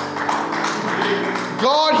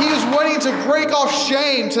 God, he is wanting to break off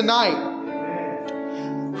shame tonight.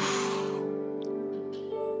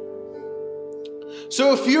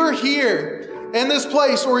 So if you're here in this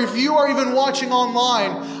place, or if you are even watching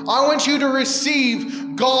online, I want you to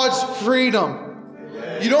receive God's freedom.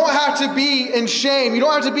 You don't have to be in shame. You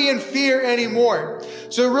don't have to be in fear anymore.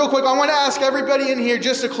 So real quick, I want to ask everybody in here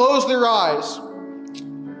just to close their eyes.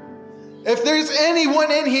 If there's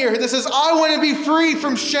anyone in here that says, I want to be free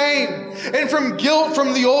from shame and from guilt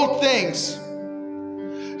from the old things,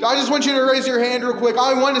 I just want you to raise your hand real quick.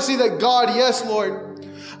 I want to see that God, yes, Lord.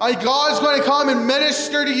 God's going to come and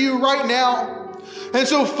minister to you right now. And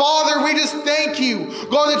so, Father, we just thank you,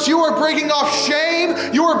 God, that you are breaking off shame.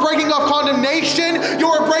 You are breaking off condemnation. You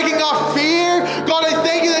are breaking off fear. God, I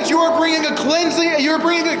thank you that you are bringing a cleansing. You are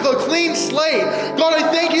bringing a clean slate. God, I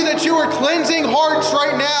thank you that you are cleansing hearts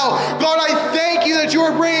right now. God, I thank you that you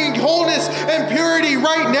are bringing wholeness and purity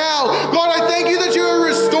right now. God, I thank you that you are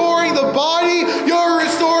restoring the body. You are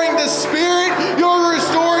restoring the spirit. You are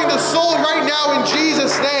restoring the soul right now in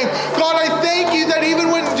Jesus' name. God, I thank you that even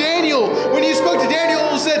when you spoke to Daniel,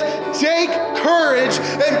 said, take courage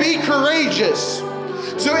and be courageous.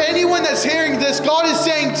 So anyone that's hearing this, God is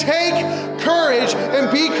saying, take courage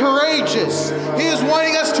and be courageous. He is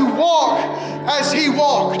wanting us to walk as he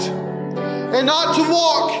walked. And not to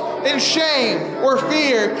walk in shame or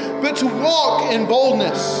fear, but to walk in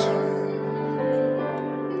boldness.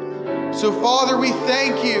 So Father, we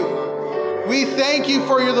thank you. We thank you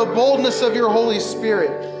for the boldness of your Holy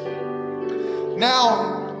Spirit.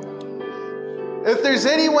 Now, if there's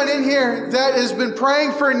anyone in here that has been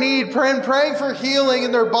praying for need, praying for healing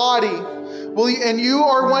in their body, and you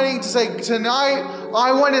are wanting to say, tonight,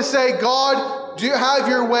 I want to say, God, do have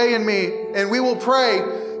your way in me, and we will pray.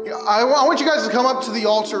 I want you guys to come up to the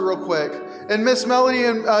altar real quick. And Miss Melody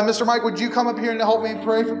and Mr. Mike, would you come up here and help me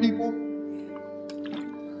pray for people?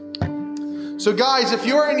 So guys, if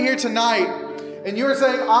you're in here tonight, and you're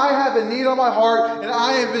saying, I have a need on my heart, and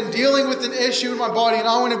I have been dealing with an issue in my body, and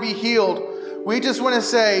I want to be healed, we just want to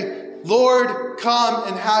say, Lord, come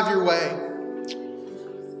and have your way.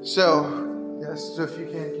 So, yes, so if you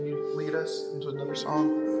can you lead us into another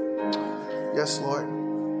song? Yes, Lord.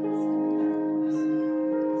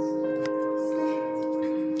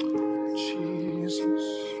 Jesus.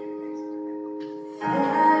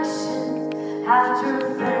 Passion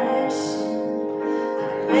after passion,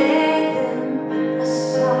 lay them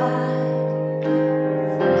aside.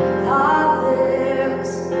 Thought there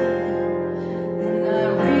was me.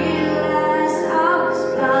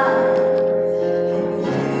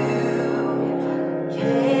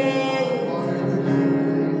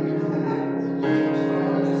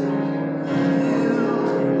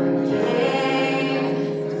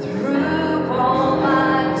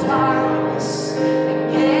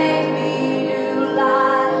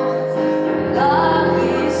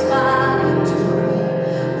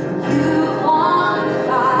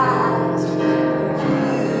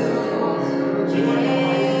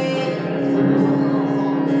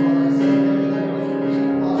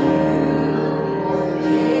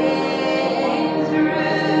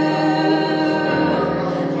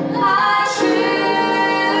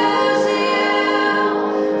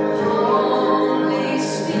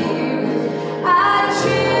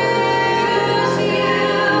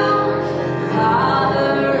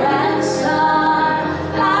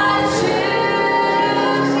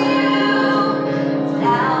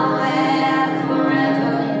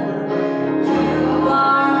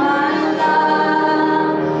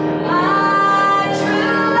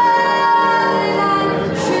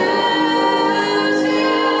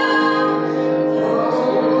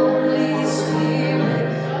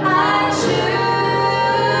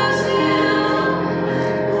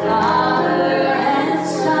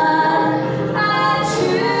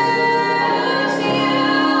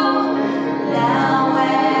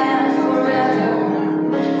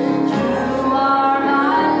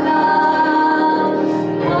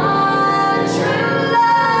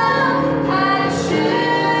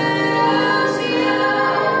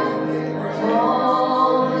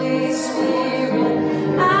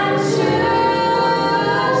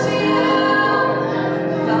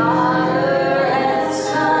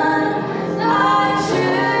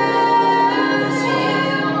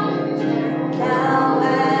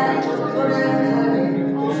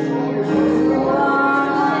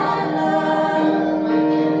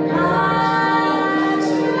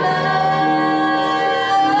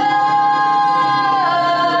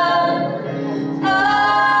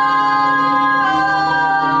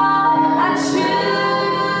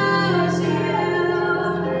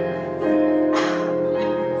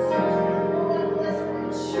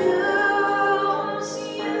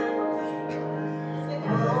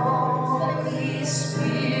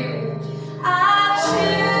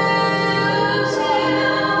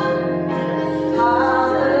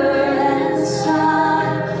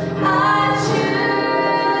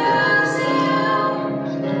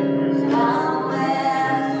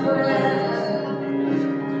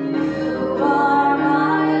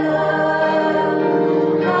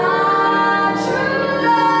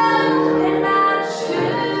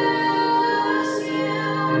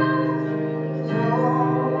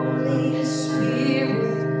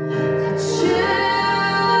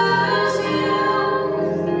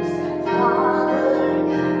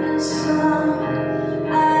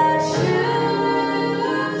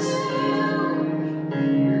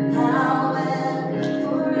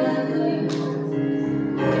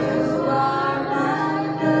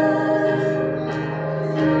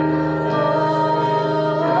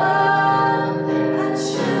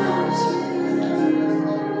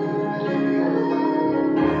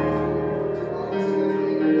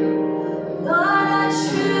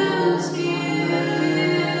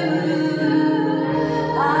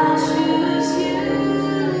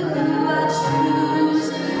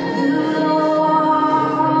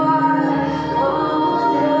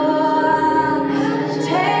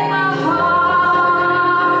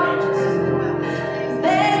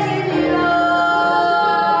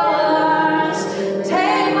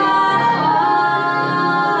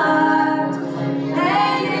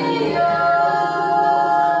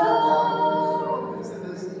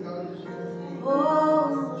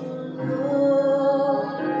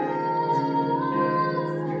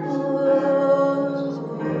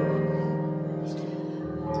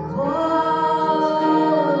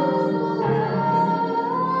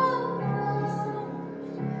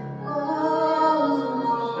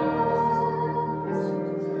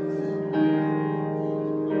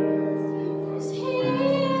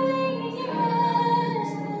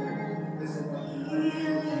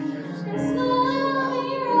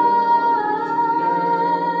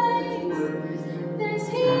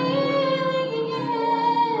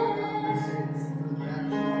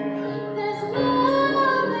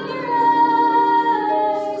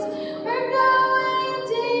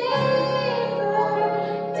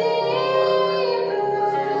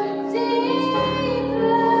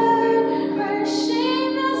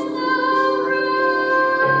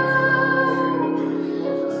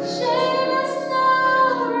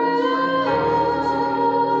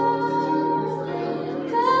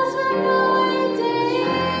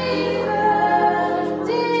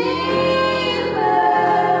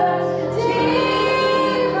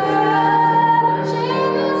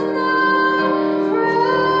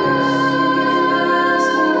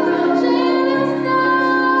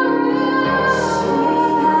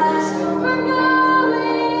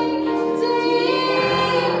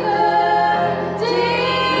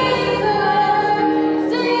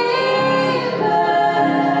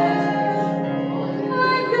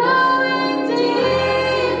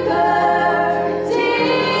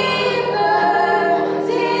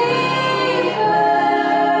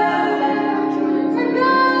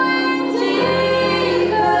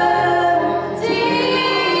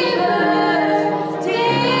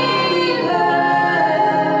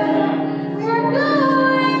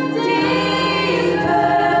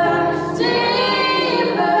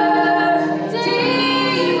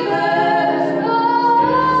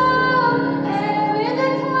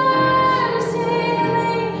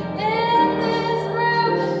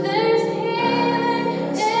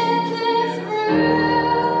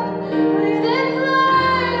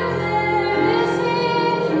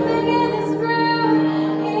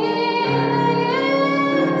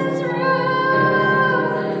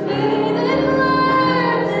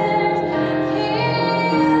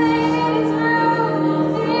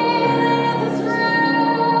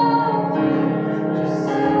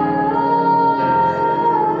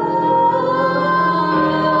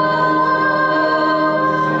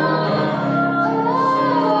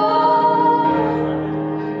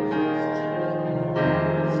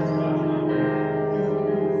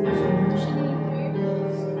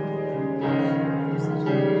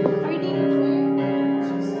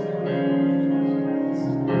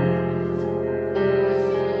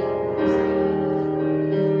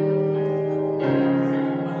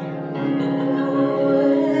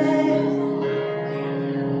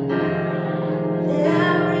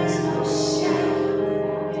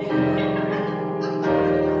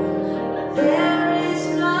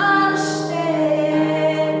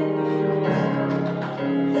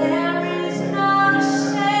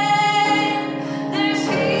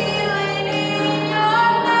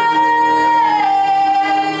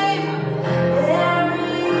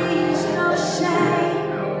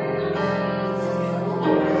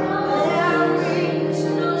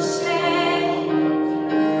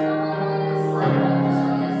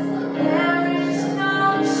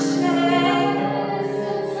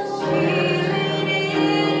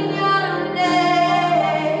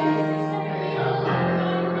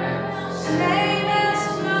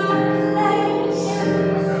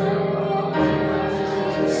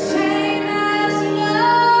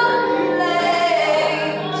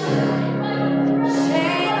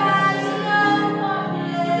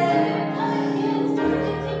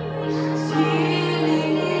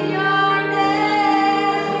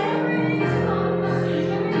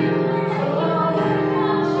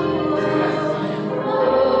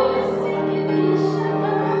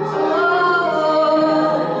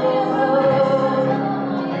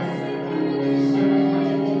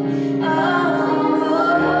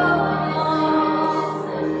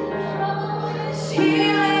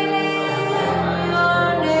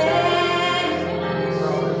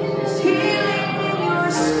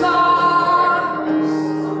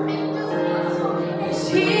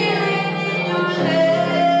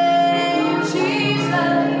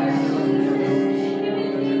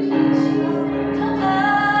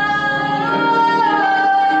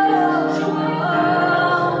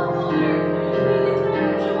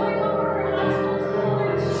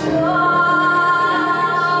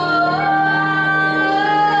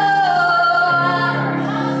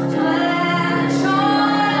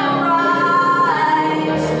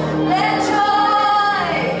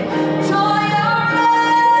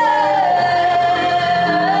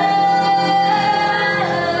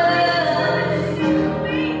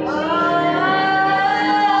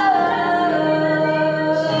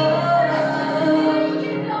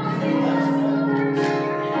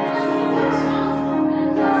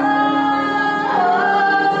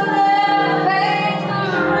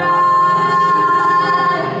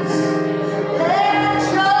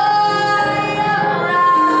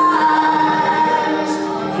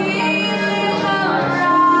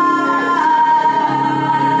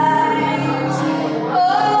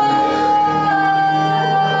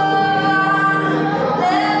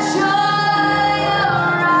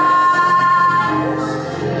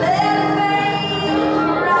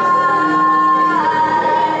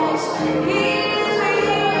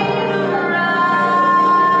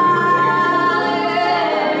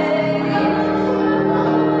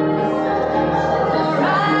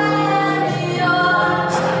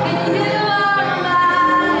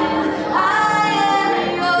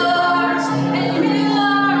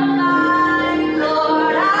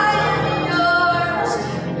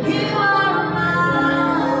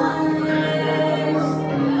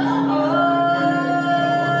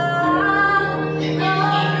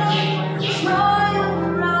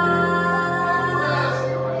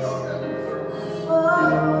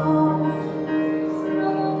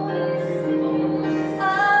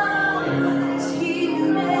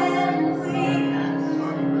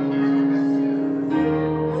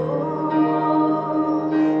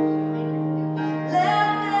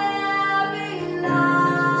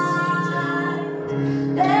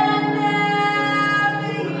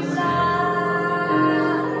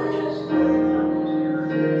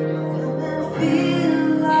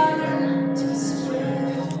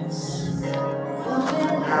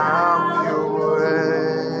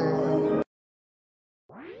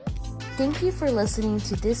 Thank you for listening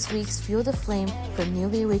to this week's Fuel the Flame from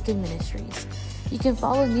Newly Awakened Ministries. You can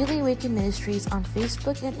follow Newly Awakened Ministries on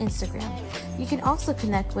Facebook and Instagram. You can also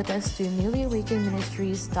connect with us through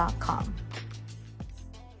newlyawakenedministries.com.